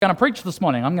to preach this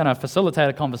morning. I'm going to facilitate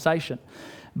a conversation.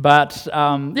 But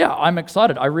I'm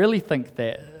excited. I really think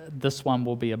that this one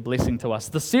will be a blessing to us.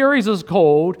 The series is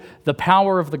called The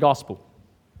Power of the Gospel.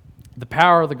 The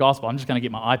Power of the Gospel. I'm just going to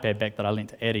get my iPad back that I lent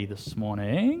to Addie this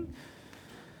morning.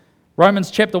 Romans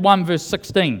chapter 1, verse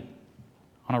 16. I'm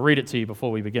going to read it to you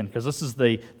before we begin, because this is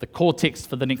the core text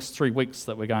for the next 3 weeks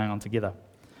that we're going on together.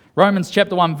 Romans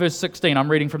chapter 1, verse 16.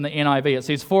 I'm reading from the NIV. It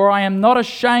says, "For I am not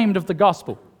ashamed of the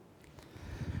gospel,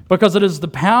 because it is the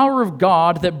power of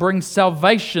God that brings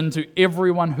salvation to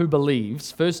everyone who believes,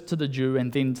 first to the Jew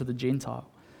and then to the Gentile.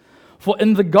 For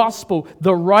in the gospel,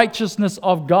 the righteousness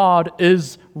of God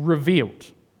is revealed.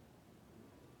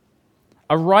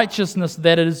 A righteousness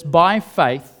that is by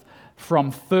faith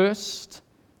from first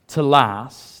to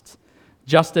last,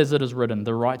 just as it is written,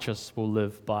 the righteous will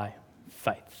live by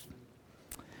faith."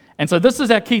 And so this is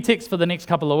our key text for the next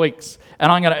couple of weeks.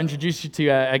 And I'm going to introduce you to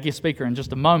our guest speaker in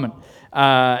just a moment.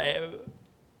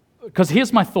 Because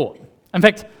here's my thought. In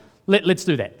fact, let's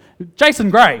do that. Jason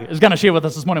Gray is going to share with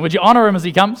us this morning. Would you honor him as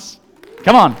he comes?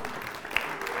 Come on.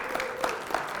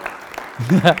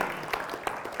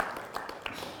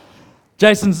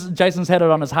 Jason's had it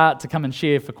on his heart to come and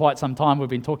share for quite some time. We've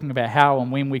been talking about how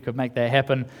and when we could make that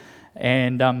happen.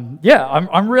 And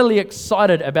I'm really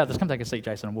excited about this. Come take a seat,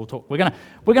 Jason, and we'll talk. We're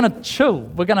gonna chill.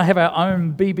 We're gonna have our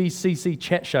own BBCC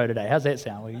chat show today. How's that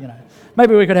sound?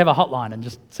 Maybe we could have a hotline and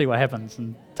just see what happens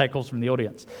and take calls from the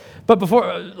audience. But before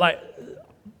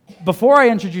I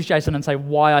introduce Jason and say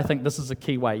why I think this is a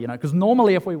key way, because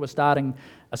normally if we were starting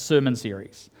a sermon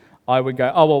series, I would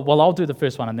go, well, I'll do the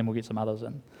first one and then we'll get some others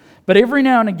in. But every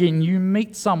now and again, you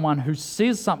meet someone who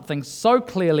says something so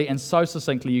clearly and so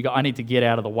succinctly, you go, I need to get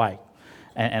out of the way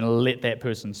and let that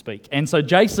person speak. And so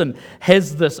Jason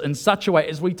has this in such a way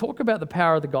as we talk about the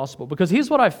power of the gospel, because here's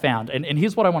what I've found, and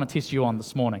here's what I want to test you on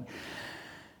this morning.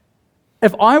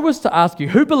 If I was to ask you,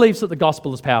 who believes that the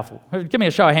gospel is powerful? Give me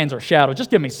a show of hands or a shout, or just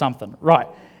give me something. Right.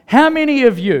 How many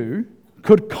of you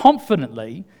could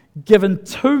confidently, given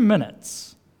 2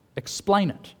 minutes,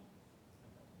 explain it?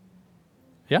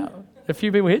 Yeah, a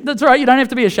few people here. That's all right. You don't have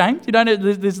to be ashamed. You don't.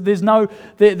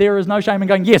 There is no shame in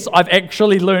going, yes, I've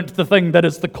actually learnt the thing that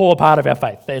is the core part of our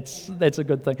faith. That's a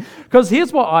good thing. Because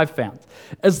here's what I've found,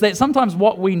 is that sometimes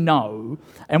what we know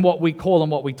and what we call and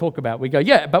what we talk about, we go,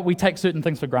 yeah, but we take certain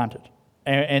things for granted.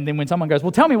 And then when someone goes,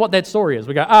 well, tell me what that story is,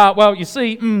 we go, well, you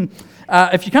see,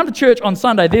 if you come to church on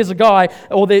Sunday, there's a guy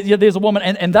or there's a woman,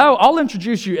 and I'll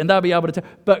introduce you and they'll be able to tell.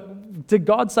 But did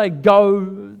God say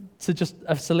go to just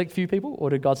a select few people,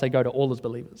 or did God say go to all his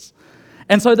believers?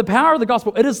 And so the power of the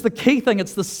gospel, it is the key thing,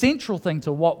 it's the central thing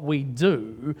to what we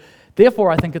do. Therefore,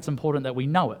 I think it's important that we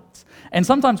know it. And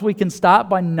sometimes we can start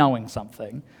by knowing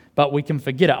something, but we can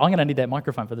forget it. I'm going to need that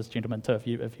microphone for this gentleman too, if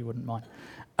you wouldn't mind.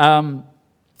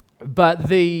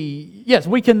 Yes,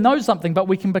 we can know something, but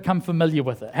we can become familiar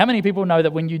with it. How many people know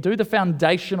that when you do the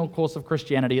foundational course of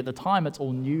Christianity, at the time it's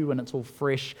all new and it's all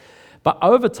fresh, but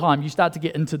over time, you start to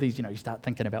get into these, you start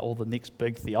thinking about all the next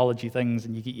big theology things,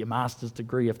 and you get your master's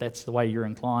degree if that's the way you're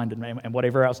inclined, and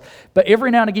whatever else. But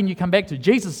every now and again, you come back to,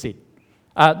 Jesus said,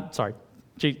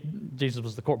 Jesus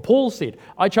was the core. Paul said,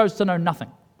 I chose to know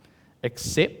nothing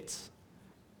except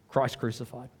Christ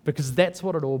crucified. Because that's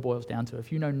what it all boils down to.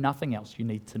 If you know nothing else, you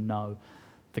need to know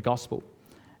the gospel.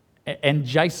 And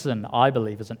Jason, I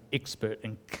believe, is an expert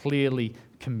in clearly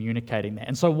communicating that.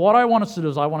 And so what I want us to do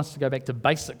is I want us to go back to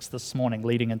basics this morning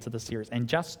leading into the series and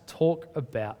just talk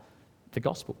about the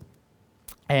gospel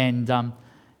and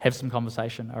have some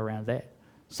conversation around that.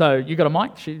 So you got a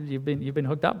mic? You've been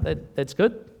hooked up? That's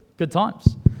good? Good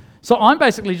times. So I'm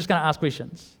basically just going to ask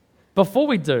questions. Before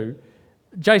we do,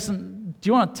 Jason, do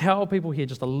you want to tell people here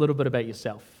just a little bit about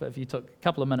yourself? If you took a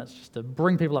couple of minutes just to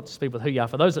bring people up to speed with who you are.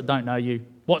 For those that don't know you,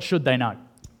 what should they know?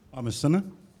 I'm a sinner,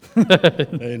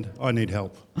 and I need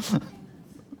help.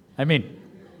 Amen.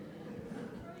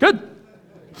 Good.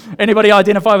 Anybody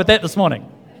identify with that this morning?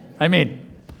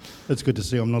 Amen. It's good to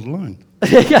see I'm not alone.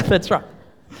 Yeah, that's right.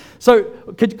 So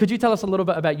could you tell us a little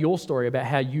bit about your story, about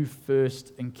how you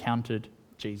first encountered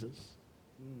Jesus?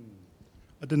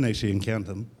 I didn't actually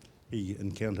encounter him. He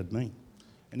encountered me,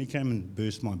 and he came and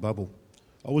burst my bubble.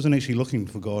 I wasn't actually looking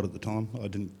for God at the time. I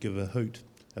didn't give a hoot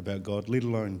about God, let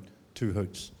alone 2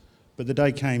 hoots. But the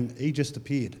day came, he just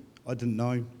appeared. I didn't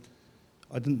know.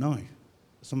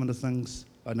 Some of the things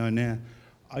I know now,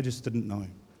 I just didn't know.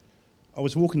 I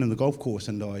was walking in the golf course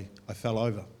and I fell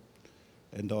over.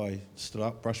 And I stood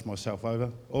up, brushed myself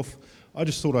off. I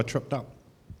just thought I tripped up.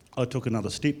 I took another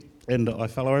step and I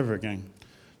fell over again.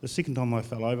 The second time I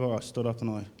fell over, I stood up and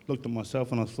I looked at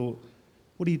myself and I thought,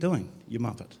 what are you doing, you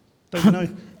muppet?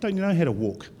 Don't you know how to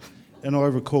walk? And I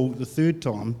recall the third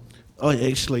time, I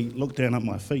actually looked down at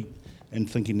my feet and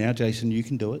thinking, now, Jason, you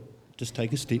can do it. Just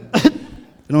take a step.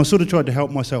 And I sort of tried to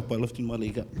help myself by lifting my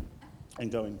leg up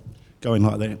and going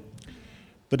like that.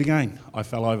 But again, I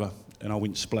fell over and I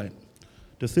went splat.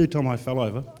 The third time I fell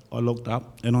over, I looked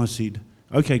up and I said,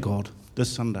 okay, God,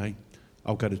 this Sunday,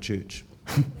 I'll go to church.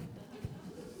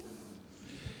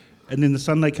 And then the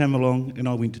Sunday came along and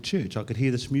I went to church. I could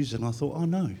hear this music and I thought, oh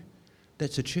no,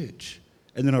 that's a church.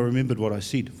 And then I remembered what I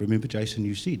said. Remember, Jason,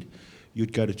 you said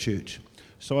you'd go to church.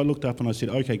 So I looked up and I said,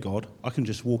 okay, God, I can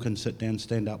just walk in, sit down,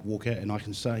 stand up, walk out, and I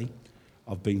can say,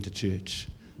 I've been to church.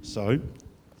 So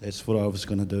that's what I was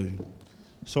going to do.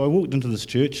 So I walked into this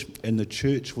church and the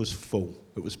church was full.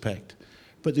 It was packed.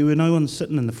 But there were no one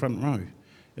sitting in the front row.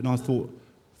 And I thought,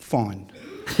 fine.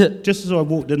 Just as I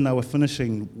walked in, they were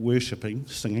finishing worshipping,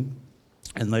 singing,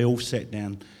 and they all sat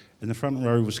down. And the front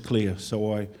row was clear.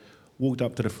 So I walked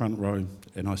up to the front row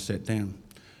and I sat down.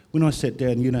 When I sat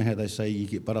down, you know how they say you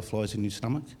get butterflies in your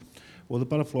stomach? Well, the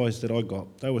butterflies that I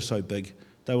got, they were so big,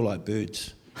 they were like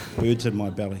birds in my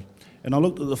belly. And I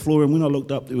looked at the floor, and when I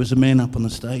looked up, there was a man up on the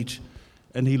stage,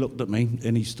 and he looked at me,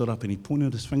 and he stood up, and he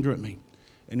pointed his finger at me.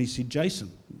 And he said,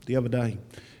 Jason, the other day,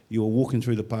 you were walking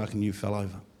through the park and you fell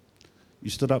over. You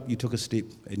stood up, you took a step,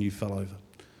 and you fell over.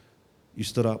 You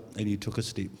stood up, and you took a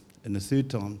step. And the third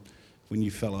time, when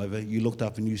you fell over, you looked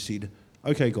up and you said,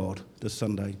 okay, God, this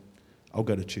Sunday, I'll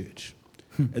go to church.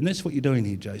 And that's what you're doing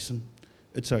here, Jason.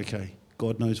 It's okay.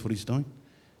 God knows what he's doing,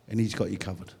 and he's got you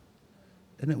covered.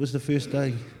 And that was the first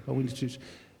day I went to church.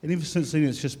 And ever since then,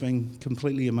 it's just been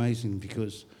completely amazing,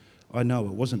 because I know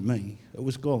it wasn't me, it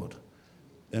was God.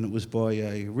 And it was by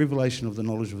a revelation of the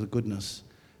knowledge of the goodness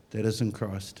that is in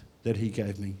Christ that he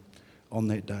gave me on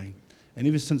that day. And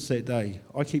ever since that day,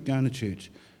 I keep going to church.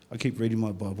 I keep reading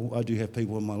my Bible. I do have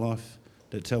people in my life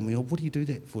that tell me, oh, what do you do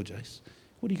that for, Jace?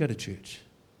 What do you go to church?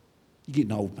 You're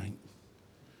getting old, mate.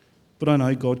 But I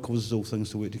know God causes all things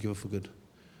to work together for good.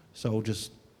 So I'll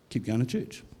just keep going to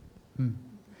church.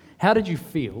 How did you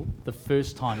feel the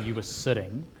first time you were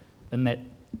sitting in that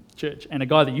church and a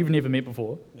guy that you've never met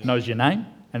before knows your name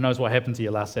and knows what happened to you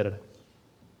last Saturday?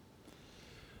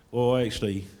 Well, I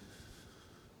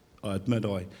admit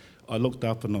I looked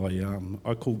up and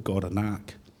I called God a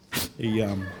narc.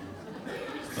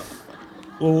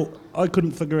 Well, I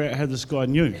couldn't figure out how this guy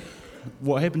knew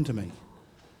what happened to me.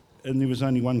 And there was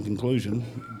only one conclusion.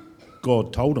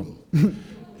 God told him.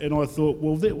 And I thought,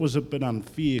 well, that was a bit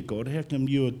unfair, God. How come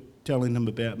you were telling him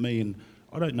about me and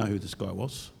I don't know who this guy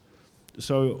was?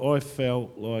 So I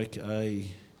felt like I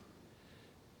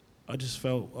just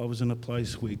felt I was in a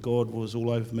place where God was all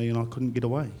over me and I couldn't get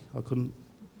away. I couldn't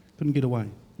get away.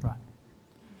 Right.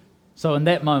 So in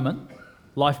that moment,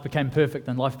 life became perfect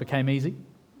and life became easy?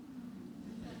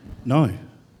 No.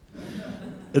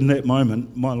 In that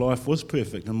moment, my life was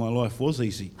perfect and my life was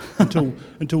easy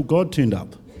until God turned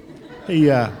up.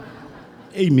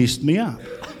 He messed me up.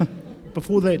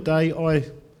 Before that day,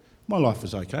 my life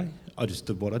was okay. I just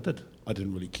did what I did. I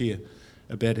didn't really care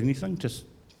about anything, just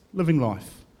living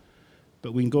life.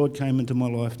 But when God came into my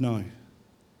life, no.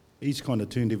 He's kind of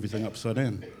turned everything upside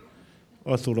down.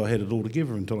 I thought I had it all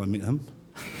together until I met him.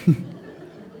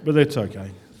 But that's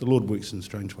okay. The Lord works in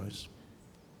strange ways.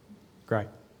 Great.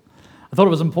 I thought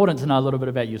it was important to know a little bit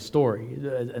about your story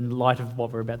in light of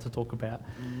what we're about to talk about.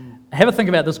 Have a think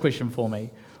about this question for me.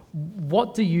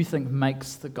 What do you think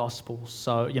makes the gospel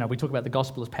so, we talk about the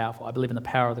gospel as powerful. I believe in the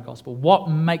power of the gospel. What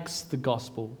makes the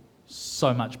gospel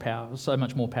so much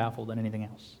more powerful than anything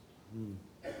else?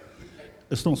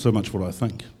 It's not so much what I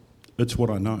think. It's what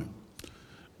I know.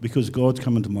 Because God's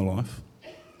come into my life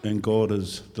and God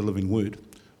is the living word.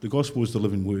 The gospel is the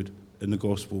living word and the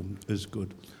gospel is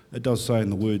good. It does say in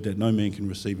the word that no man can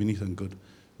receive anything good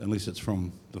unless it's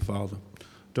from the Father,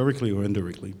 directly or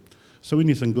indirectly. So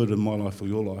anything good in my life or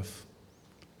your life,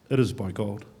 it is by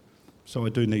God. So I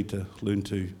do need to learn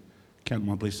to count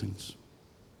my blessings.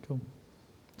 Cool.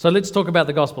 So let's talk about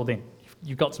the gospel then.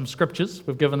 You've got some scriptures.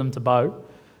 We've given them to Bo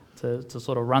to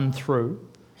sort of run through.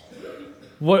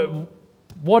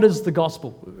 What is the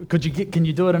gospel? Can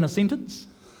you do it in a sentence?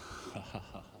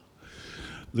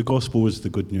 The gospel is the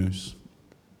good news.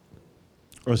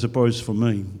 I suppose for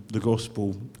me, the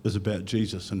gospel is about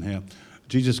Jesus and how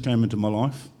Jesus came into my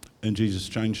life and Jesus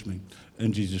changed me.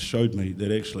 And Jesus showed me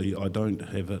that actually I don't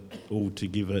have it all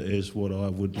together as what I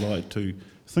would like to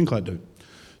think I do.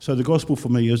 So the gospel for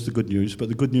me is the good news, but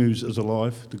the good news is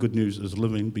alive, the good news is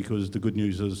living, because the good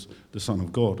news is the Son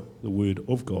of God, the Word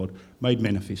of God, made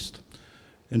manifest.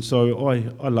 And so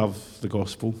I love the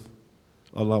gospel.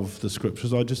 I love the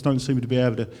scriptures. I just don't seem to be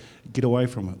able to get away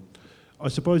from it. I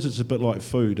suppose it's a bit like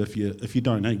food. If you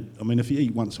don't eat, I mean, if you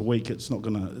eat once a week, it's not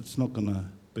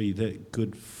gonna be that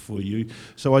good for you.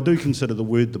 So I do consider the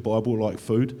Word, the Bible, like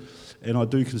food, and I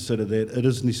do consider that it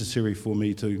is necessary for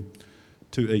me to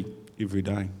eat every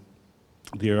day.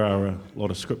 There are a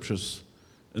lot of scriptures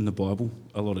in the Bible,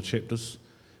 a lot of chapters.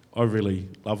 I really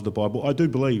love the Bible. I do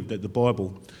believe that the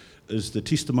Bible is the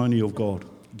testimony of God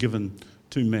given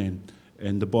to man,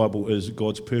 and the Bible is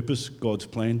God's purpose, God's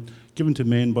plan, given to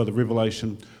man by the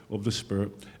revelation of the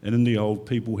Spirit. And in the old,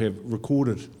 people have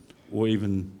recorded or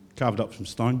even carved up some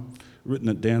stone, written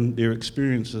it down, their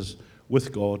experiences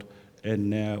with God, and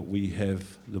now we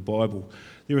have the Bible.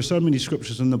 There are so many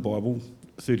scriptures in the Bible,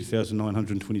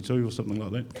 30,922 or something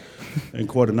like that, and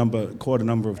quite a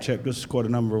number of chapters, quite a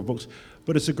number of books.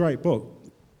 But it's a great book.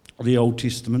 The Old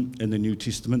Testament and the New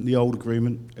Testament, the Old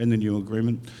Agreement and the New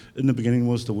Agreement. In the beginning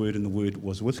was the Word, and the Word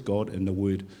was with God, and the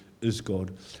Word is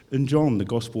God. In John, the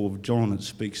Gospel of John, it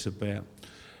speaks about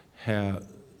how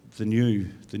the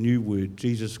new Word,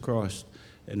 Jesus Christ,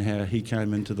 and how he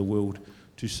came into the world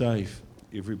to save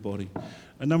everybody.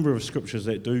 A number of scriptures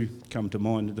that do come to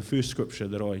mind. The first scripture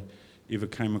that I ever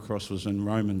came across was in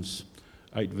Romans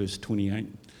 8 verse 28.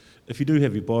 If you do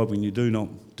have your Bible and you do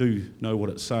know what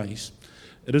it says,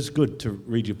 it is good to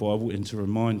read your Bible and to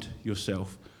remind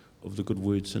yourself of the good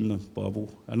words in the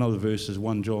Bible. Another verse is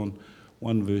 1 John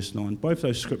 1 verse 9. Both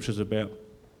those scriptures about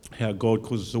how God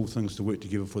causes all things to work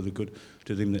together for the good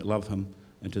to them that love him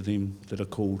and to them that are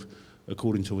called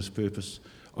according to his purpose.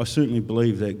 I certainly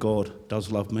believe that God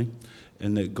does love me,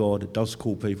 and that God does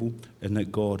call people, and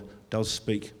that God does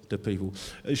speak to people.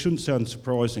 It shouldn't sound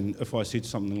surprising if I said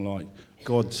something like,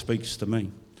 God speaks to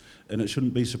me. And it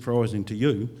shouldn't be surprising to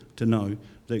you to know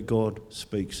that God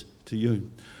speaks to you.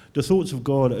 The thoughts of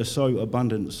God are so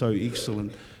abundant, so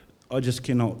excellent. I just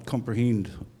cannot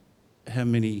comprehend how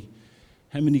many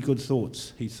good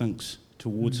thoughts he thinks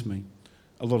towards me.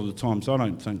 A lot of the times I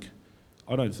don't think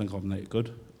I'm that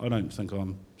good. I don't think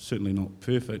I'm certainly not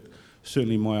perfect.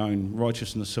 Certainly my own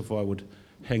righteousness, if I would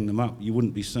hang them up, you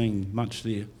wouldn't be seeing much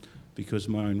there, because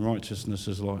my own righteousness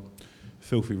is like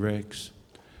filthy rags.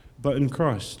 But in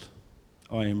Christ,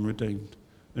 I am redeemed.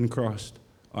 In Christ,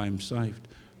 I am saved.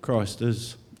 Christ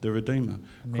is the Redeemer.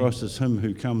 Amen. Christ is him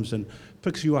who comes and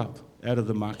picks you up out of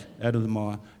the muck, out of the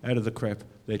mire, out of the crap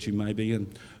that you may be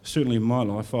in. Certainly in my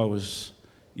life, I was,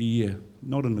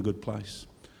 not in a good place.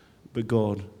 But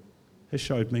God has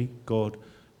showed me, God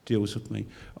deals with me.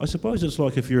 I suppose it's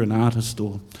like if you're an artist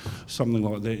or something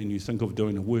like that and you think of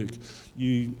doing a work,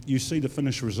 you see the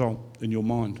finished result in your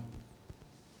mind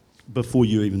before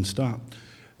you even start.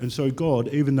 And so God,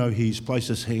 even though he's placed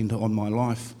his hand on my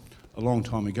life a long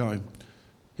time ago,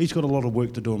 he's got a lot of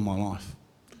work to do in my life,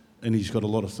 and he's got a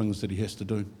lot of things that he has to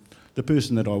do. The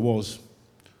person that I was,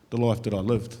 the life that I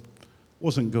lived,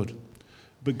 wasn't good.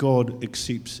 But God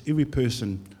accepts every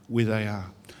person where they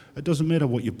are. It doesn't matter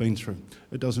what you've been through.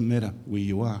 It doesn't matter where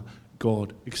you are.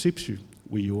 God accepts you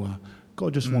where you are.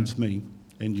 God just wants me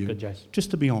and you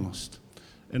just to be honest.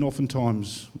 And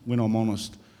oftentimes when I'm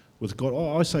honest with God,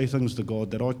 I say things to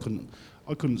God that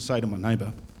I couldn't say to my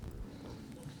neighbour.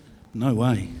 No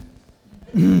way.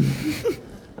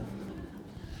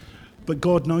 But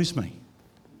God knows me.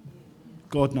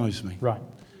 God knows me. Right.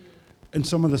 And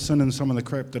some of the sin and some of the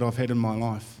crap that I've had in my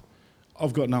life,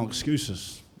 I've got no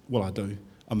excuses. Well, I do.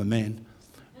 I'm a man.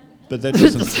 But that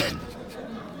doesn't...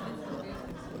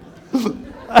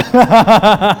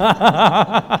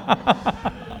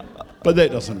 But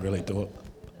that doesn't really do it.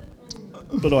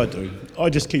 But I do. I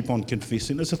just keep on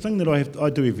confessing. It's a thing that I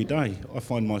do every day. I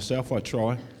find myself, I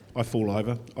try, I fall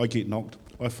over, I get knocked,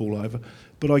 I fall over,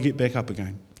 but I get back up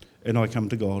again. And I come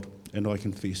to God and I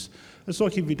confess. It's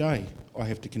like every day I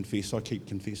have to confess. I keep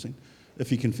confessing.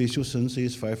 If you confess your sins, he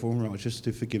is faithful and righteous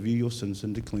to forgive you your sins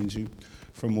and to cleanse you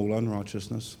from all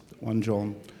unrighteousness. 1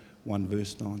 John 1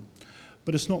 verse 9.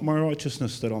 But it's not my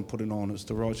righteousness that I'm putting on, it's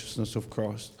the righteousness of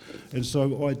Christ. And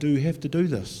so I do have to do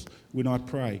this when I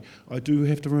pray. I do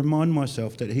have to remind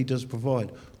myself that he does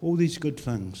provide all these good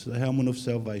things: the helmet of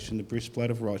salvation, the breastplate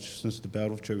of righteousness, the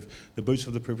belt of truth, the boots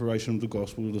of the preparation of the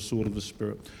gospel, the sword of the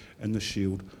Spirit, and the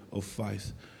shield of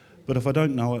faith. But if I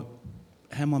don't know it,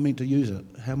 how am I meant to use it?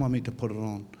 How am I meant to put it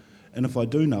on? And if I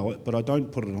do know it, but I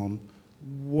don't put it on,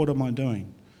 what am I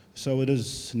doing? So it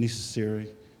is necessary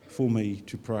for me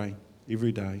to pray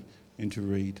every day and to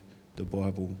read the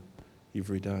Bible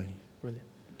every day. Brilliant.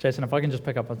 Jason, if I can just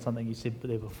pick up on something you said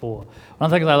there before. One of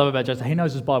the things I love about Jason, he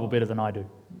knows his Bible better than I do.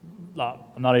 Like,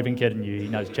 I'm not even kidding you. He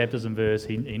knows chapters and verse.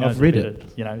 He knows I've read better,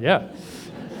 it. You know, yeah.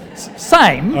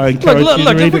 Same. I encourage you to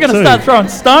look, read if we're it going to too. start throwing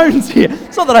stones here,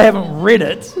 it's not that I haven't read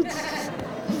it.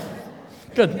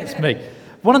 Goodness me.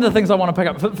 one of the things I want to pick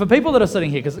up, for people that are sitting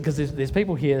here, because there's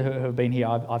people here who have been here,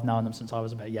 I've known them since I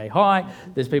was about yay high,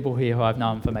 there's people here who I've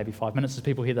known for maybe 5 minutes, there's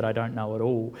people here that I don't know at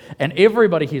all, and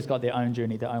everybody here's got their own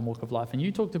journey, their own walk of life, and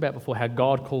you talked about before how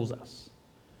God calls us.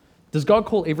 Does God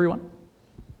call everyone?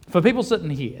 For people sitting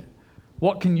here,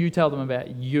 what can you tell them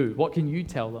about you? What can you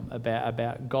tell them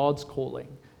about God's calling?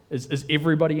 Is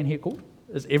everybody in here called?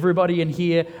 Is everybody in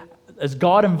here, is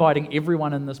God inviting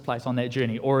everyone in this place on that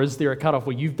journey? Or is there a cutoff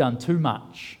where you've done too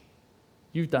much?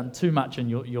 You've done too much and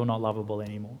you're not lovable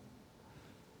anymore.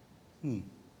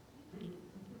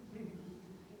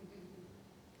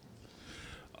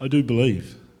 I do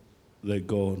believe that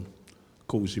God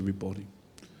calls everybody,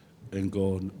 and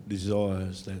God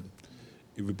desires that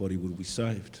everybody will be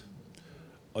saved.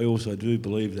 I also do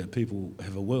believe that people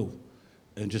have a will,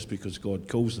 and just because God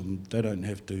calls them, they don't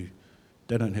have to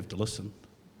listen.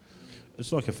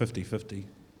 It's like a 50-50.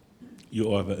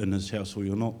 You're either in his house or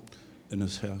you're not in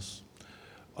his house.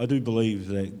 I do believe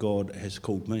that God has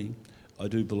called me. I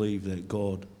do believe that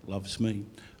God loves me.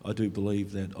 I do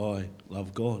believe that I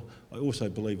love God. I also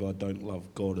believe I don't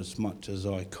love God as much as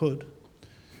I could,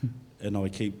 and I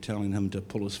keep telling him to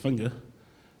pull his finger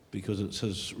because it's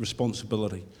his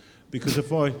responsibility. Because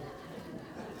if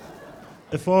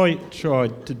I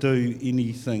tried to do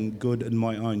anything good in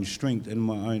my own strength and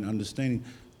my own understanding,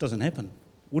 it doesn't happen.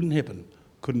 Wouldn't happen.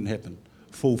 Couldn't happen.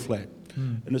 Fall flat.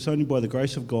 And it's only by the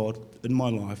grace of God in my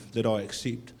life that I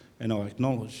accept and I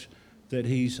acknowledge that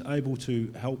he's able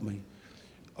to help me.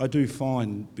 I do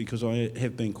find, because I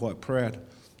have been quite proud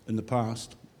in the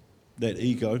past, that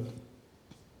ego,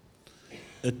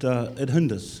 it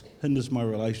hinders my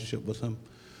relationship with him.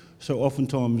 So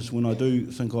oftentimes when I do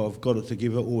think I've got it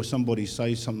together, or somebody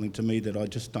says something to me that I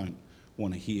just don't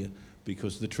want to hear,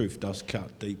 because the truth does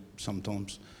cut deep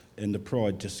sometimes and the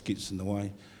pride just gets in the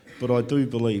way. But I do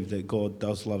believe that God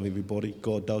does love everybody,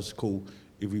 God does call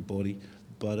everybody,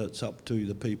 but it's up to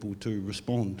the people to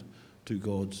respond to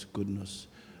God's goodness.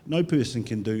 No person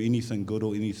can do anything good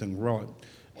or anything right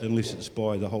unless it's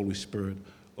by the Holy Spirit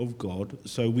of God.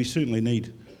 So we certainly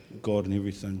need God in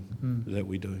everything that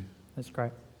we do. That's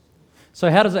great. So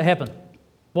how does it happen?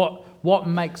 What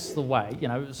makes the way? You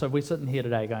know, so we're sitting here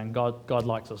today going, God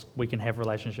likes us. We can have a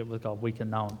relationship with God. We can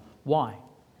know him. Why?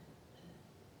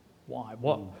 Why?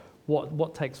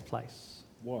 What takes place?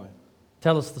 Why?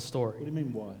 Tell us the story. What do you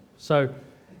mean why? So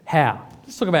how?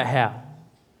 Let's talk about how.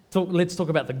 Let's talk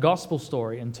about the gospel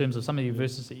story in terms of some of the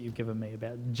verses that you've given me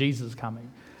about Jesus coming.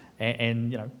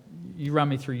 And you know, you run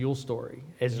me through your story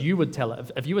as you would tell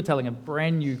it. If you were telling a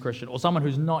brand new Christian or someone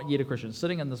who's not yet a Christian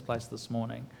sitting in this place this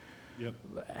morning,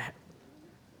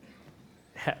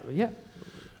 It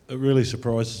really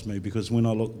surprises me, because when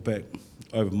I look back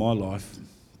over my life,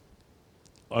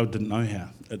 I didn't know how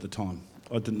at the time.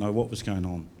 I didn't know what was going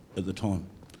on at the time.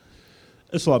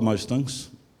 It's like most things.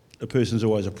 A person's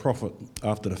always a prophet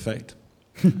after the fact.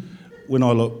 When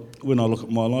I look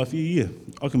at my life,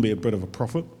 I can be a bit of a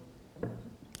prophet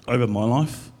over my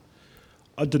life.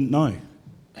 I didn't know.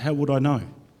 How would I know?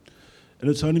 And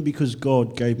it's only because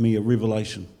God gave me a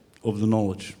revelation of the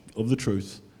knowledge of the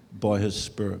truth by his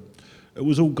Spirit. It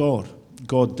was all God.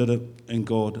 God did it, and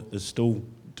God is still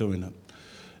doing it.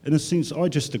 In a sense, I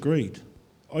just agreed.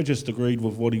 I just agreed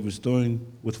with what he was doing,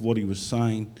 with what he was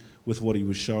saying, with what he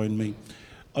was showing me.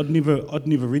 I'd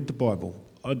never read the Bible.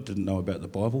 I didn't know about the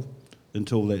Bible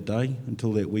until that day,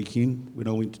 until that weekend when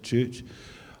I went to church.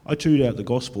 I chewed out the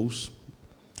Gospels,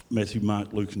 Matthew,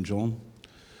 Mark, Luke and John.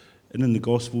 And in the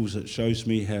Gospels it shows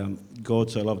me how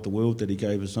God so loved the world that he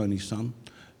gave his only Son,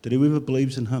 that whoever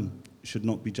believes in him should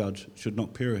not be judged, should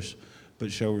not perish,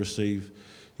 but shall receive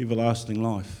everlasting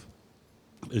life.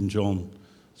 In John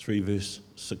 3 verse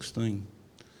 16.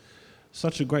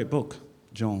 Such a great book,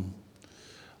 John.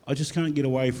 I just can't get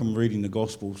away from reading the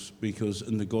Gospels, because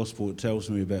in the Gospel it tells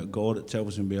me about God, it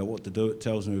tells me about what to do, it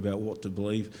tells me about what to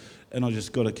believe, and I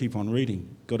just got to keep on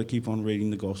reading. Got to keep on reading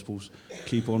the Gospels,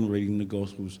 keep on reading the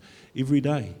Gospels every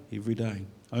day.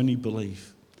 Only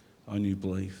believe. I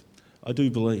do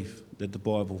believe that the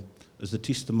Bible is the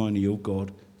testimony of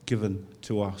God given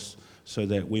to us so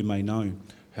that we may know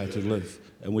how to live,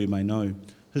 and we may know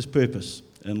his purpose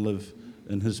and live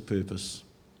in his purpose.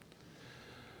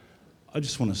 I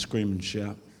just want to scream and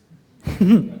shout.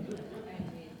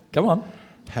 Come on.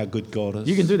 How good God is.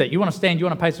 You can do that. You want to stand, you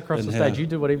want to pace across the stage, you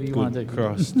do whatever you want to do.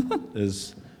 Christ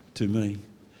is to me.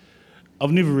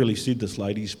 I've never really said this,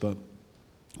 ladies, but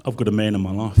I've got a man in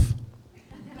my life.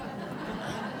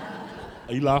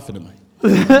 Are you laughing at me?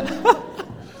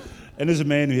 And as a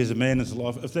man who has a man in his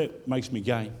life, if that makes me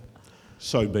gay,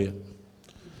 so be it.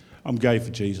 I'm gay for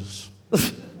Jesus.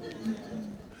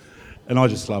 And I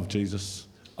just love Jesus.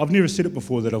 I've never said it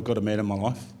before that I've got a man in my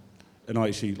life, and I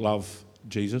actually love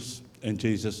Jesus, and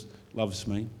Jesus loves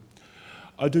me.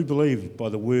 I do believe by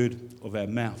the word of our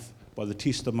mouth, by the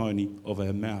testimony of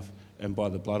our mouth, and by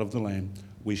the blood of the Lamb,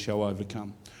 we shall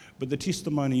overcome. But the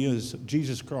testimony is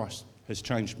Jesus Christ has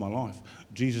changed my life.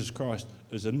 Jesus Christ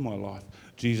is in my life.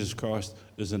 Jesus Christ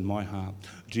is in my heart.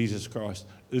 Jesus Christ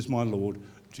is my Lord.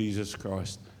 Jesus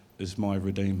Christ is my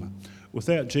Redeemer.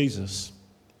 Without Jesus,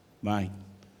 mate,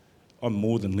 I'm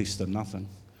more than less than nothing.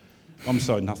 I'm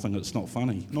so nothing it's not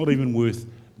funny, not even worth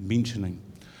mentioning.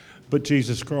 But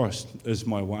Jesus Christ is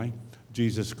my way.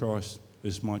 Jesus Christ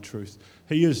is my truth.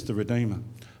 He is the Redeemer.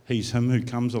 He's him who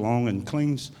comes along and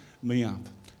cleans me up.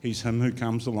 He's him who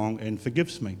comes along and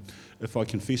forgives me. If I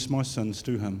confess my sins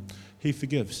to him, he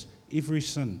forgives every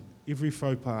sin, every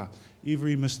faux pas,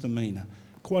 every misdemeanour.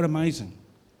 Quite amazing.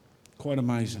 Quite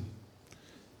amazing.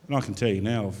 And I can tell you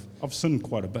now, I've sinned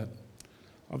quite a bit.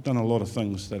 I've done a lot of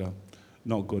things that are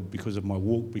not good because of my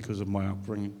walk, because of my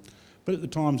upbringing. But at the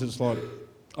times it's like,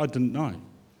 I didn't know.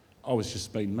 I was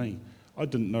just being me. I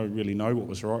didn't really know what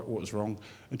was right, what was wrong,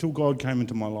 until God came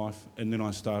into my life, and then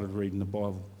I started reading the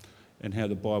Bible and how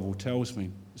the Bible tells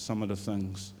me some of the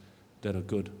things that are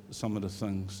good, some of the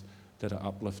things that are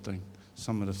uplifting,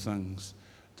 some of the things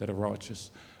that are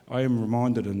righteous. I am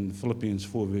reminded in Philippians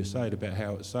 4 verse 8 about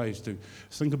how it says to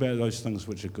think about those things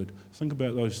which are good, think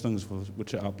about those things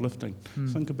which are uplifting,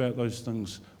 think about those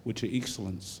things which are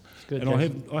excellence. Good,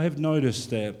 and I have noticed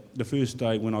that the first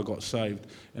day when I got saved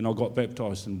and I got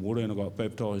baptised in water and I got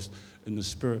baptised in the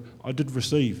Spirit, I did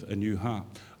receive a new heart.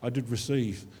 I did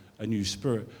receive a new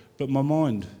spirit, but my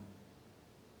mind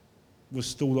was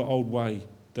still the old way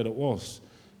that it was.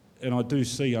 And I do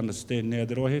understand now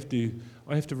that I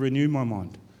have to renew my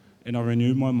mind. And I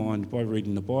renew my mind by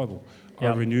reading the Bible.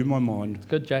 Yep. I renew my mind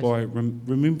Good, Jason. by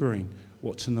remembering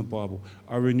what's in the Bible.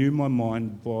 I renew my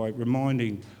mind by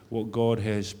reminding what God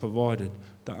has provided,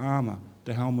 the armour,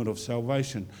 the helmet of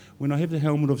salvation. When I have the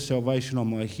helmet of salvation on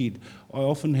my head, I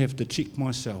often have to check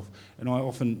myself. And I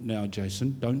often, now,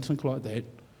 Jason, don't think like that.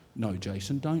 No,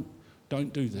 Jason,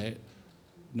 don't do that.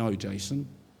 No, Jason.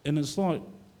 And it's like,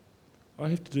 I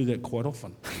have to do that quite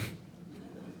often.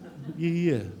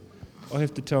 Yeah. I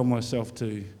have to tell myself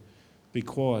to be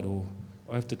quiet, or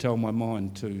I have to tell my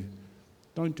mind to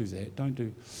don't do that, don't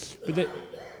do.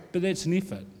 But that's an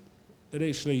effort. It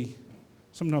actually,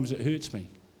 sometimes it hurts me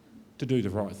to do the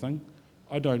right thing.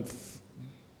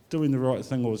 Doing the right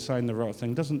thing or saying the right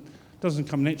thing doesn't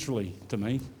come naturally to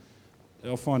me.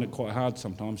 I find it quite hard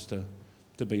sometimes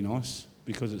to be nice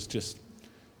because it's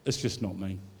just not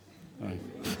me. No.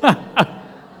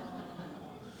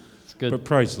 It's good. But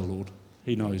praise the Lord,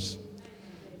 He knows.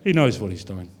 He knows what he's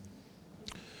doing.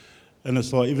 And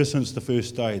it's like ever since the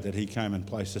first day that he came and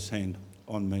placed his hand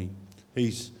on me,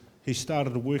 he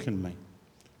started to work in me,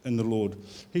 in the Lord.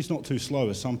 He's not too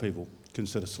slow as some people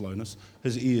consider slowness.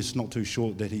 His ears not too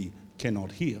short that he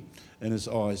cannot hear, and his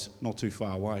eyes not too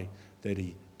far away that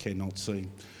he cannot see.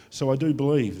 So I do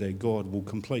believe that God will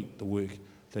complete the work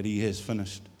that he has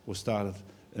finished or started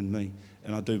in me.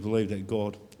 And I do believe that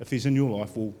God, if he's in your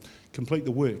life, will complete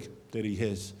the work that he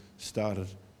has started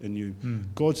in you.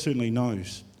 God certainly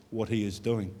knows what he is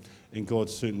doing, and God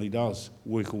certainly does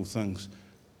work all things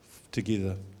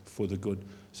together for the good.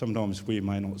 Sometimes we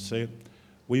may not see it,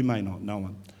 we may not know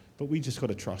it, but we just got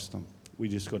to trust him. We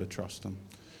just got to trust him.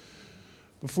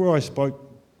 Before I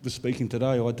was speaking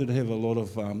today, I did have a lot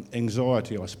of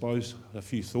anxiety, I suppose, a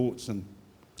few thoughts,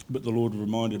 but the Lord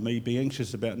reminded me, be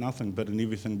anxious about nothing, but in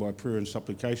everything by prayer and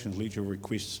supplications, let your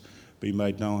requests be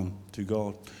made known to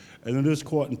God. And it is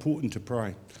quite important to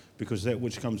pray, because that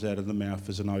which comes out of the mouth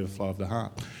is an overflow of the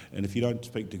heart. And if you don't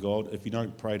speak to God, if you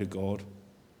don't pray to God,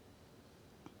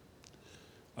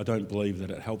 I don't believe that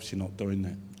it helps you not doing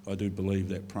that. I do believe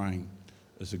that praying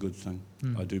is a good thing.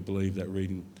 I do believe that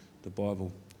reading the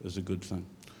Bible is a good thing.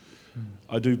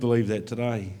 I do believe that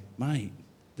today, mate,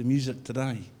 the music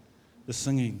today, the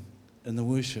singing and the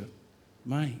worship,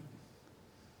 mate,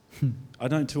 I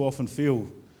don't too often feel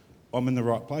I'm in the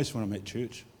right place when I'm at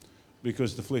church,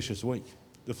 because the flesh is weak.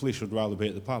 The flesh would rather be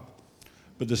at the pub.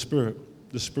 But the spirit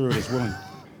is willing.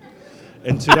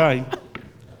 And today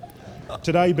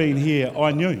being here,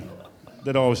 I knew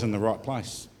that I was in the right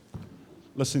place.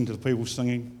 Listening to the people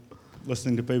singing,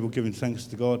 listening to people giving thanks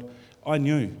to God, I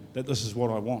knew that this is what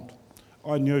I want.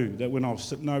 I knew that when I was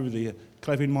sitting over there,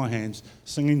 clapping my hands,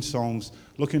 singing songs,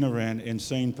 looking around and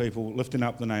seeing people lifting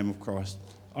up the name of Christ,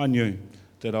 I knew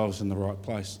that I was in the right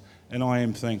place. And I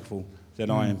am thankful that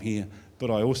I am here.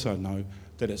 But I also know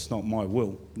that it's not my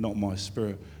will, not my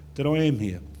spirit, that I am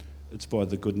here. It's by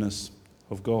the goodness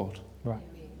of God. Right.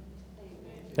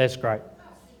 That's great.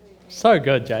 So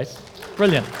good, Jace.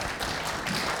 Brilliant.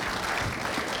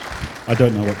 I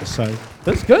don't know what to say.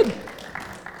 That's good.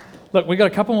 Look, we've got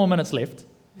a couple more minutes left.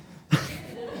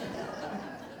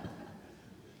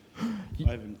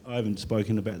 I haven't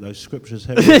spoken about those scriptures,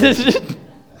 have you?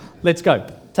 Let's go.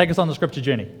 Take us on the scripture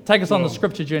journey. Take us on the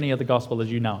scripture journey of the gospel as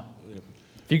you know it. Yep.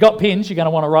 If you've got pens, you're going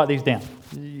to want to write these down.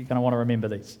 You're going to want to remember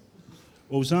these.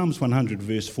 Well, Psalms 100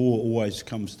 verse 4 always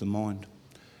comes to mind,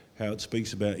 how it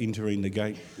speaks about entering the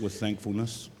gate with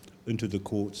thankfulness into the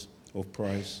courts of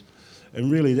praise. And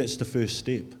really that's the first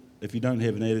step. If you don't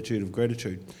have an attitude of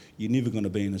gratitude, you're never going to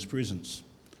be in his presence.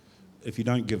 If you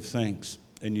don't give thanks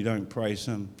and you don't praise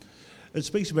him. It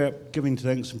speaks about giving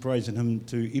thanks and praising him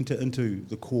to enter into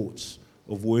the courts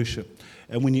of worship.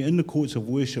 And when you're in the courts of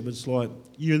worship, it's like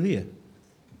you're there.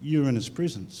 You're in his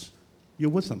presence. You're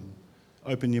with him.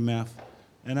 Open your mouth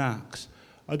and ask.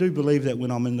 I do believe that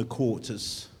when I'm in the courts,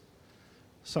 it's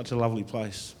such a lovely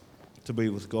place to be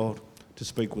with God, to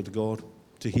speak with God,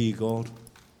 to hear God,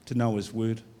 to know his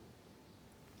word.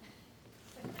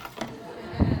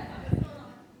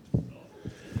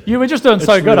 You were just doing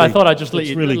so good, I thought I'd just let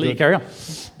you carry on.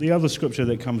 The other scripture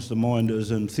that comes to mind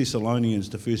is in Thessalonians,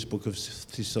 the first book of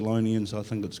Thessalonians, I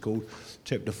think it's called,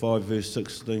 chapter 5, verse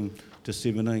 16 to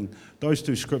 17. Those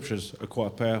two scriptures are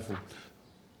quite powerful.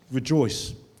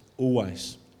 Rejoice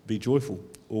always. Be joyful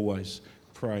always.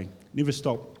 Pray. Never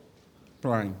stop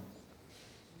praying.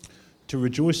 To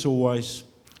rejoice always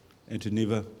and to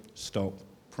never stop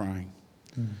praying.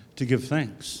 To give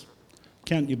thanks.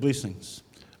 Count your blessings.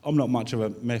 I'm not much of a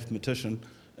mathematician,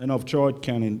 and I've tried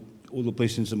counting all the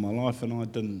blessings in my life, and I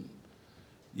didn't.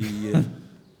 I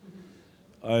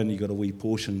only got a wee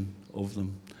portion of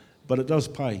them. But it does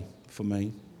pay for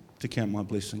me to count my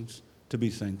blessings, to be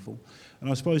thankful.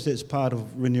 And I suppose that's part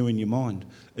of renewing your mind.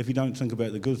 If you don't think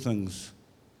about the good things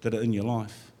that are in your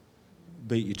life,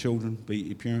 be it your children, be it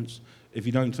your parents, if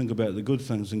you don't think about the good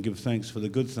things and give thanks for the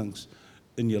good things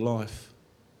in your life,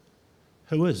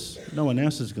 who is? No one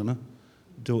else is going to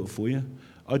do it for you.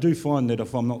 I do find that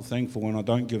if I'm not thankful and I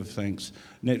don't give thanks,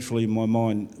 naturally my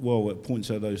mind, it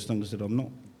points out those things that I'm not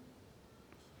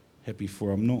happy for,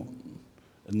 I'm not.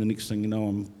 And the next thing you know,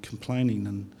 I'm complaining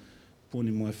and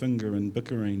pointing my finger and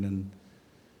bickering, and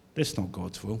that's not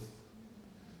God's will.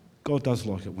 God does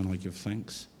like it when I give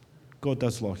thanks. God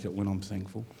does like it when I'm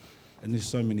thankful. And there's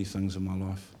so many things in my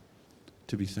life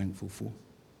to be thankful for.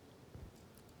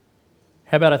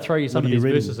 How about I throw you some of these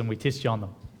verses and we test you on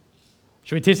them?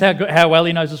 Should we test how well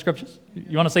he knows the scriptures?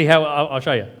 You want to see how? I'll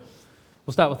show you.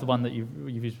 We'll start with the one that you've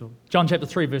used before. John chapter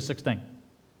 3, verse 16.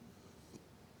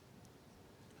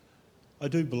 I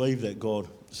do believe that God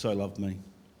so loved me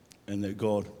and that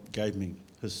God gave me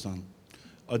his son.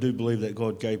 I do believe that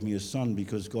God gave me his son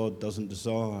because God doesn't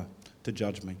desire to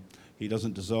judge me. He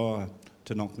doesn't desire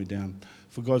to knock me down.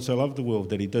 For God so loved the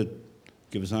world that he did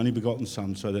give his only begotten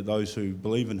son so that those who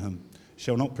believe in him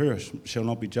shall not perish, shall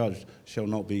not be judged, shall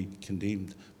not be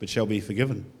condemned, but shall be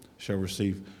forgiven, shall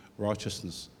receive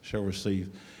righteousness, shall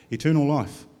receive eternal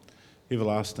life,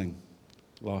 everlasting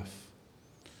life.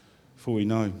 For we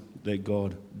know that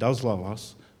God does love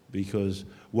us because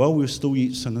while we're still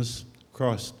yet sinners,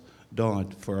 Christ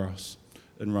died for us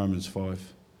in Romans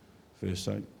 5, verse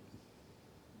 8.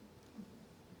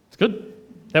 It's good.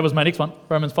 That was my next one,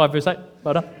 Romans 5, verse 8.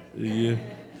 Well done. Yeah.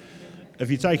 If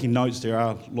you're taking notes, there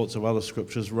are lots of other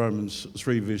scriptures. Romans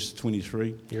 3, verse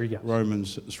 23. Here we go.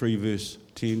 Romans 3, verse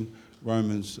 10.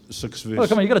 Romans 6, verse Oh,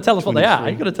 come on, you've got to tell us 23. what they are.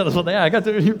 You've got to tell us what they are. Go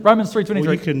to Romans 3:23.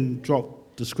 Well, you can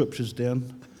drop the scriptures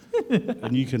down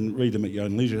and you can read them at your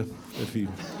own leisure if you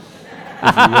wish.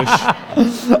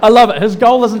 I love it. His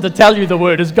goal isn't to tell you the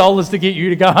word. His goal is to get you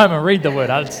to go home and read the word.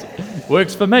 It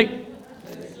works for me.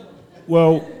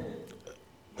 Well,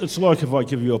 it's like if I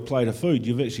give you a plate of food,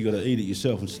 you've actually got to eat it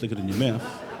yourself and stick it in your mouth.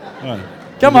 Oh,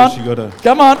 Come on.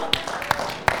 Come on.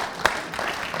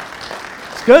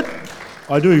 It's good.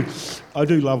 I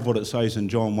do love what it says in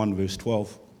John 1, verse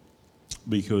 12,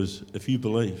 because if you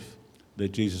believe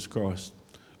that Jesus Christ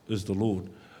is the Lord,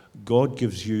 God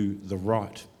gives you the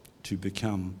right to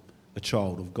become a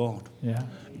child of God. Yeah.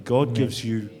 God gives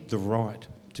you the right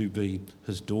to be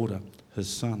his daughter, his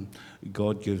son.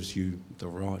 God gives you the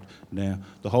right. Now,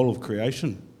 the whole of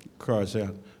creation cries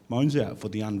out, moans out for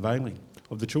the unveiling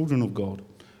of the children of God.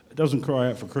 It doesn't cry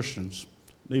out for Christians,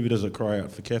 neither does it cry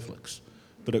out for Catholics,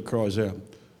 but it cries out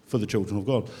for the children of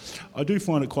God. I do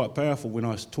find it quite powerful when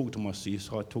I talk to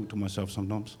myself. I talk to myself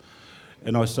sometimes,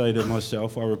 and I say to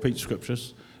myself, I repeat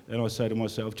scriptures, and I say to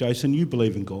myself, Jason, you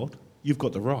believe in God. You've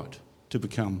got the right to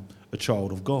become a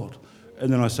child of God.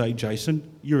 And then I say, Jason,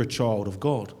 you're a child of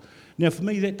God. Now, for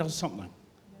me, that does something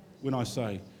when I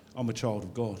say I'm a child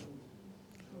of God.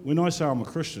 When I say I'm a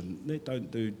Christian, that don't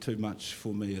do too much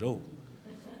for me at all.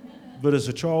 But as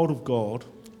a child of God,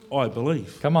 I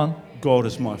believe. Come on. God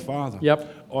is my Father.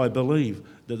 Yep. I believe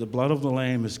that the blood of the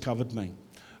Lamb has covered me.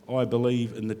 I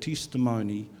believe in the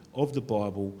testimony of the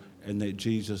Bible and that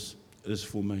Jesus is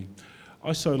for me.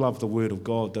 I so love the Word of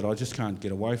God that I just can't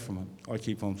get away from it. I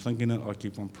keep on thinking it, I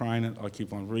keep on praying it, I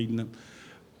keep on reading it.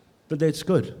 But that's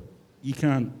good. You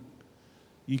can't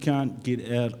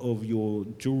get out of your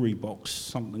jewellery box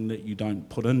something that you don't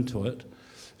put into it.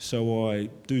 So I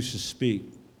do suspect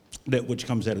that which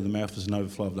comes out of the mouth is an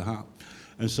overflow of the heart.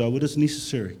 And so it is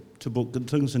necessary to put good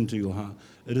things into your heart.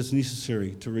 It is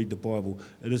necessary to read the Bible.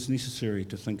 It is necessary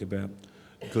to think about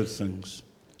good things.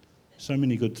 So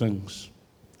many good things.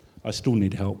 I still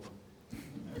need help.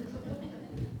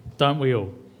 Don't we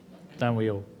all? Don't we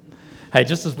all? Hey,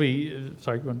 just as we...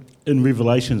 sorry, go on. In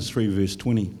Revelations 3 verse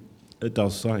 20, it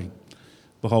does say,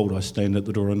 "Behold, I stand at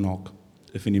the door and knock.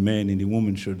 If any man, any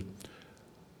woman should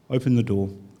open the door,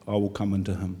 I will come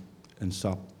into him and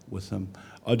sup with him."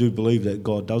 I do believe that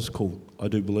God does call. I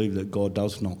do believe that God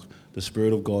does knock. The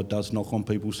Spirit of God does knock on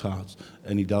people's hearts,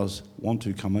 and He does want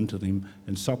to come into them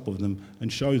and sup with them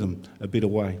and show them a better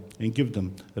way and give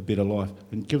them a better life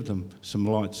and give them some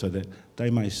light so that they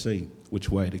may see which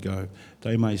way to go.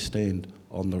 They may stand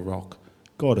on the rock.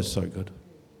 God is so good.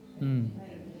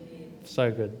 So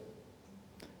good.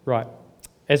 Right.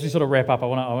 As we sort of wrap up, I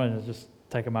want to just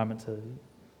take a moment to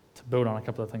build on a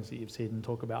couple of things that you've said and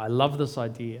talk about. I love this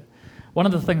idea. One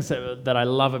of the things that I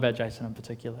love about Jason in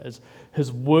particular is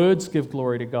his words give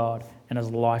glory to God and his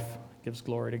life gives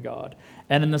glory to God.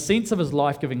 And in the sense of his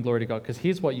life giving glory to God, because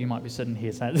here's what you might be sitting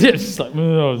here saying, it's just like,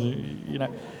 you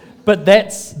know. But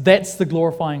that's the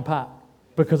glorifying part,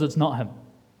 because it's not him.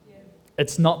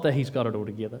 It's not that he's got it all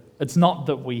together. It's not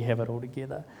that we have it all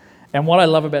together. And what I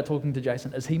love about talking to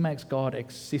Jason is he makes God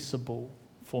accessible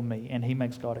for me, and he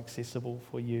makes God accessible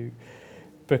for you,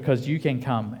 because you can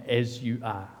come as you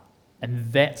are.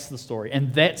 And that's the story.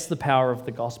 And that's the power of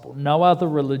the gospel. No other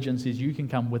religion says you can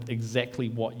come with exactly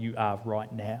what you are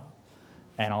right now,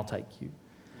 and I'll take you.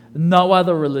 No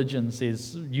other religion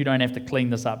says you don't have to clean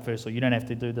this up first, or you don't have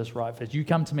to do this right first. You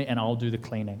come to me and I'll do the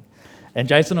cleaning. And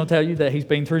Jason will tell you that he's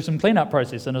been through some cleanup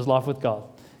process in his life with God.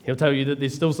 He'll tell you that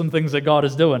there's still some things that God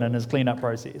is doing in his cleanup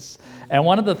process. And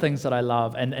one of the things that I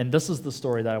love, and this is the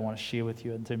story that I want to share with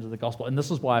you in terms of the gospel, and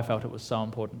this is why I felt it was so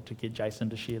important to get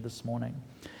Jason to share this morning.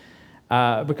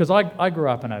 Because I grew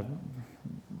up in a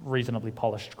reasonably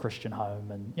polished Christian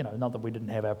home, and not that we didn't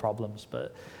have our problems,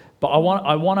 but I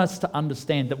want us to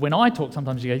understand that when I talk,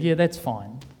 sometimes you go, yeah, that's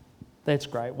fine, that's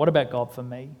great. What about God for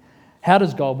me? How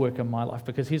does God work in my life?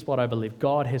 Because here's what I believe: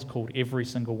 God has called every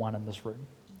single one in this room,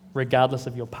 regardless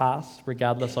of your past,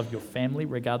 regardless of your family,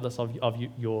 regardless of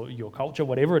your culture,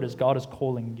 whatever it is, God is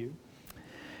calling you.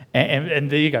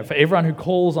 And there you go. For everyone who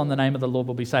calls on the name of the Lord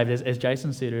will be saved. As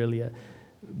Jason said earlier,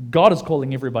 God is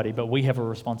calling everybody, but we have a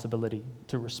responsibility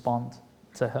to respond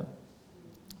to him.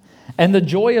 And the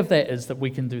joy of that is that we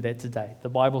can do that today. The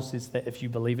Bible says that if you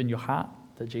believe in your heart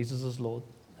that Jesus is Lord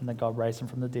and that God raised him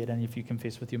from the dead, and if you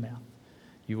confess with your mouth,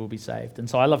 you will be saved. And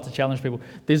so I love to challenge people.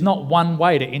 There's not one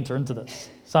way to enter into this.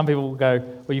 Some people will go,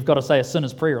 well, you've got to say a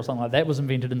sinner's prayer or something like that. That was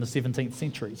invented in the 17th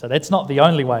century. So that's not the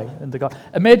only way into God.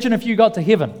 Imagine if you got to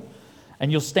heaven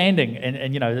and you're standing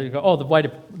and you go, oh, the way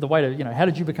to, how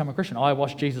did you become a Christian? I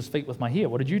washed Jesus' feet with my hair.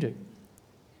 What did you do?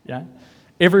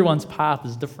 Everyone's path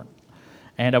is different.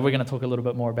 And we're going to talk a little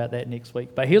bit more about that next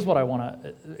week. But here's what I want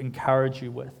to encourage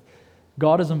you with.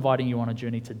 God is inviting you on a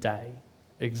journey today,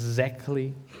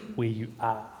 exactly where you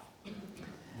are.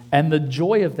 And the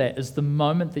joy of that is the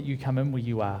moment that you come in where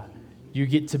you are, you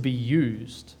get to be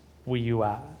used where you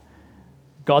are.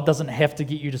 God doesn't have to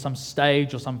get you to some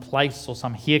stage or some place or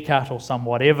some haircut or some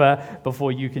whatever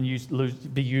before you can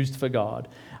be used for God.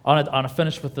 I want to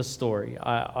finish with this story.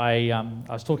 I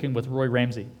was talking with Roy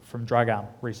Ramsey from Drug Arm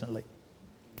recently.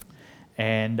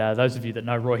 And those of you that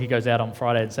know Roy, he goes out on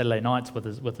Friday and Saturday nights with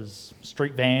his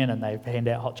street van, and they hand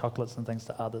out hot chocolates and things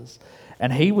to others.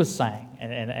 And he was saying,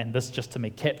 and this just to me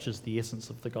captures the essence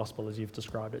of the gospel as you've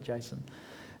described it, Jason.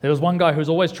 There was one guy who was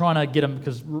always trying to get him,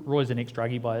 because Roy's an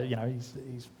ex-druggie,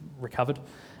 he's recovered.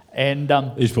 And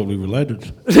he's probably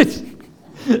related.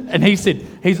 And he said,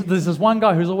 there's this one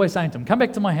guy who's always saying to him, come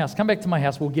back to my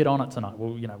house, we'll get on it tonight.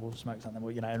 We'll smoke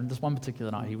something. And this one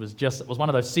particular night, it was one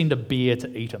of those send a beer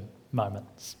to eat him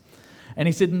moments. And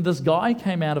he said, and this guy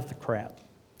came out of the crowd,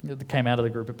 came out of the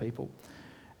group of people.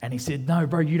 And he said, no,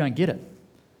 bro, you don't get it.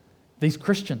 These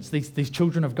Christians, these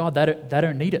children of God, they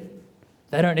don't need it.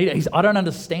 They don't need it. I don't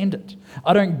understand it.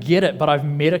 I don't get it, but I've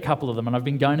met a couple of them, and I've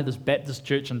been going to this Baptist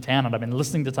church in town, and I've been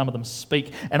listening to some of them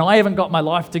speak, and I haven't got my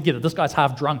life together. This guy's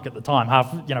half drunk at the time,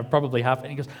 probably half, and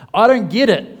he goes, I don't get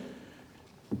it,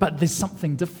 but there's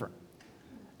something different.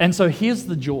 And so here's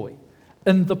the joy.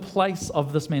 In the place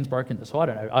of this man's brokenness, so I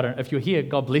don't know, if you're here,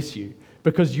 God bless you,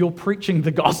 because you're preaching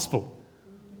the gospel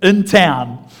in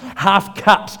town, half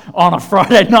cut on a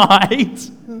Friday night.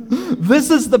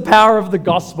 This is the power of the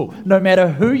gospel. No matter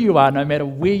who you are, no matter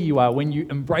where you are, when you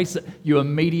embrace it, you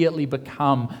immediately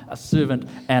become a servant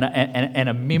and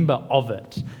a member of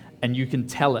it. And you can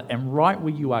tell it. And right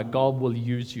where you are, God will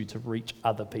use you to reach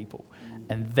other people.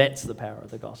 And that's the power of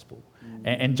the gospel.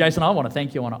 And Jason, I want to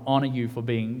thank you. I want to honor you for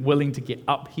being willing to get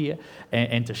up here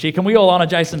and to share. Can we all honor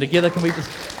Jason together? Can we just...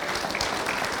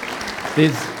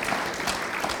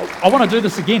 I want to do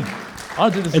this again. I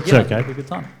want to do this again. It's okay. It'll be a good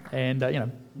time.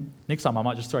 And, next time I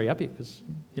might just throw you up here because,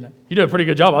 you do a pretty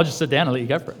good job. I'll just sit down and let you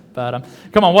go for it. But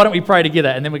come on, why don't we pray together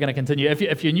and then we're going to continue.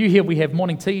 If you're new here, we have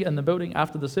morning tea in the building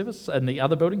after the service. In the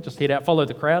other building, just head out, follow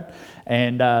the crowd,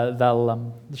 and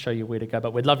they'll show you where to go.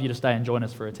 But we'd love you to stay and join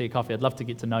us for a tea, coffee. I'd love to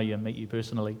get to know you and meet you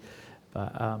personally.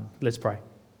 But let's pray.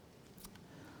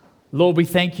 Lord, we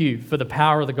thank you for the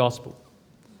power of the gospel.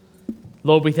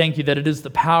 Lord, we thank you that it is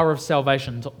the power of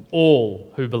salvation to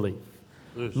all who believe.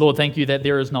 Yes. Lord, thank you that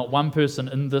there is not one person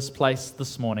in this place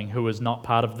this morning who is not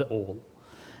part of the all.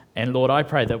 And Lord, I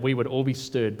pray that we would all be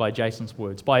stirred by Jason's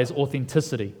words, by his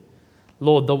authenticity.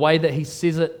 Lord, the way that he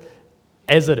says it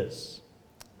as it is.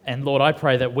 And Lord, I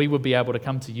pray that we would be able to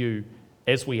come to you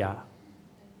as we are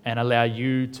and allow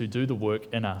you to do the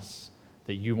work in us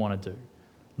that you want to do.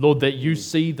 Lord, that you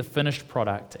see the finished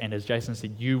product, and as Jason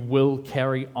said, you will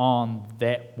carry on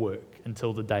that work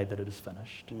until the day that it is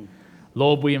finished.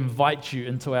 Lord, we invite you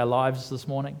into our lives this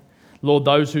morning. Lord,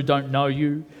 those who don't know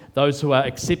you, those who are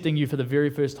accepting you for the very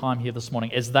first time here this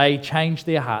morning, as they change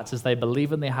their hearts, as they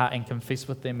believe in their heart and confess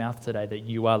with their mouth today that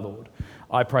you are Lord,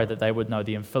 I pray that they would know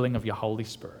the infilling of your Holy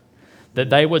Spirit, that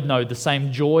they would know the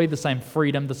same joy, the same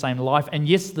freedom, the same life, and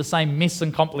yes, the same mess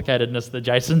and complicatedness that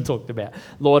Jason talked about.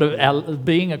 Lord,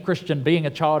 being a Christian, being a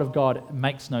child of God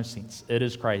makes no sense. It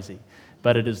is crazy,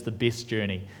 but it is the best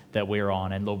journey that we're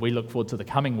on. And Lord, we look forward to the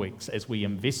coming weeks as we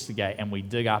investigate and we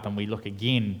dig up and we look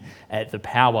again at the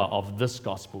power of this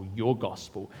gospel,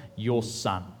 your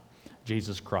Son,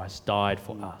 Jesus Christ, died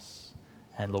for us.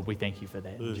 And Lord, we thank you for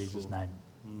that in Jesus' name.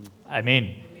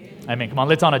 Amen. Amen. Come on,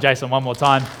 let's honor Jason one more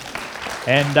time.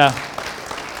 And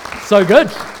so good.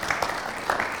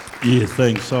 Yeah,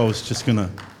 thanks. I was just going to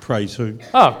pray too.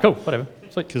 Oh, cool. Whatever.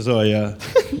 Sweet. Because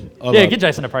get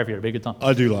Jason to pray for you. It'll be a good time.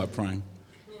 I do like praying.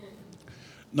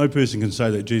 No person can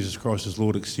say that Jesus Christ is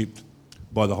Lord except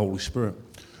by the Holy Spirit.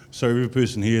 So every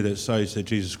person here that says that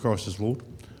Jesus Christ is Lord,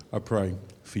 I pray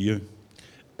for you.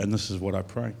 And this is what I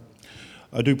pray.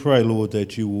 I do pray, Lord,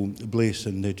 that you will bless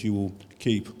and that you will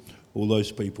keep all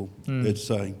those people that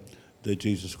say that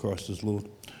Jesus Christ is Lord.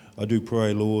 I do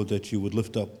pray, Lord, that you would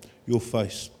lift up your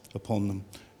face upon them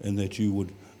and that you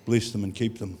would bless them and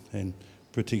keep them and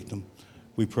protect them.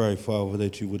 We pray, Father,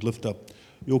 that you would lift up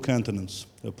your countenance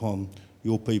upon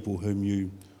your people whom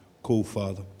you call,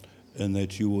 Father, and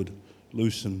that you would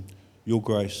loosen your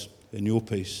grace and your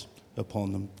peace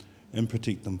upon them and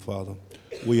protect them, Father.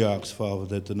 We ask, Father,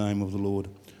 that the name of the Lord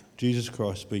Jesus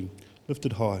Christ be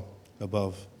lifted high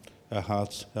above our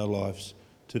hearts, our lives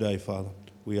today, Father.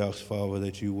 We ask, Father,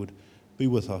 that you would be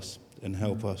with us and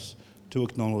help us to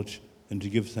acknowledge and to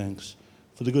give thanks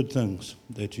for the good things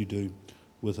that you do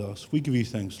with us. We give you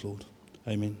thanks, Lord.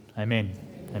 Amen. Amen.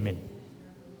 Amen.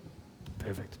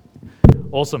 Perfect.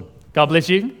 Awesome. God bless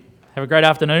you. Have a great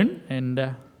afternoon and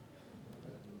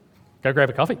go grab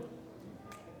a coffee.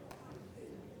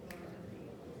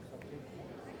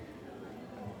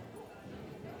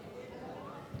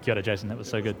 Kia ora, Jason. That was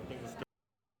so good.